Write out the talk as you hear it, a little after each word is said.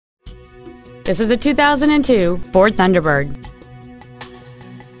This is a 2002 Ford Thunderbird.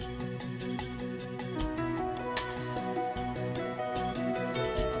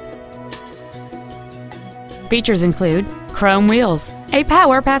 Features include chrome wheels, a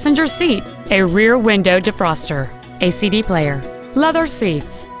power passenger seat, a rear window defroster, a CD player, leather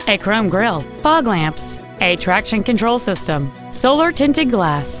seats, a chrome grille, fog lamps, a traction control system, solar tinted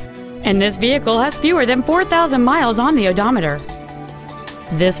glass, and this vehicle has fewer than 4,000 miles on the odometer.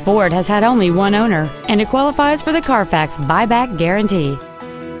 This Ford has had only one owner, and it qualifies for the Carfax buyback guarantee.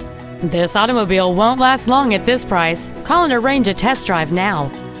 This automobile won't last long at this price. Call and arrange a test drive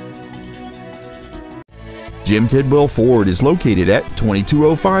now. Jim Tidwell Ford is located at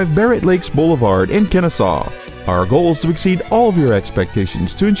 2205 Barrett Lakes Boulevard in Kennesaw. Our goal is to exceed all of your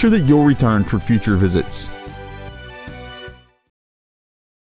expectations to ensure that you'll return for future visits.